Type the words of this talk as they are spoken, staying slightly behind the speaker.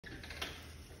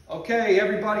Okay,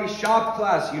 everybody, shop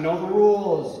class, you know the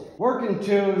rules. Working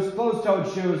twos,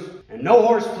 closed-toed shoes, and no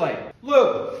horseplay.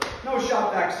 Lou, no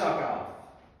shop vac suck off.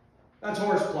 That's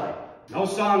horseplay. No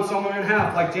sawing someone in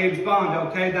half like James Bond,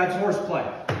 okay? That's horseplay.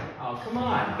 Oh, come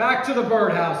on. Back to the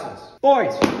birdhouses.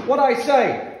 Boys, what I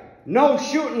say? No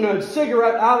shooting a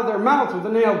cigarette out of their mouth with a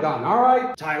nail gun, all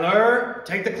right? Tyler,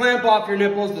 take the clamp off your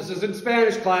nipples. This isn't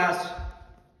Spanish class.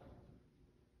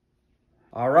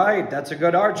 All right, that's a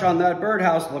good arch on that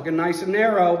birdhouse, looking nice and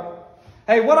narrow.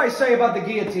 Hey, what I say about the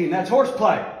guillotine? That's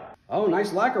horseplay. Oh,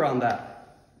 nice lacquer on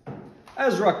that.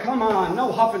 Ezra, come on,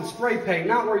 no huff and spray paint,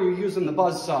 not where you're using the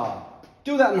buzzsaw.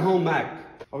 Do that in home ec.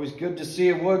 Always good to see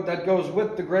a wood that goes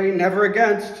with the grain, never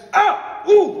against. Ah!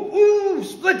 Ooh! Ooh!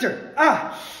 Splinter!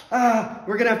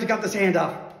 We're gonna have to cut this hand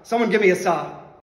off. Someone give me a saw.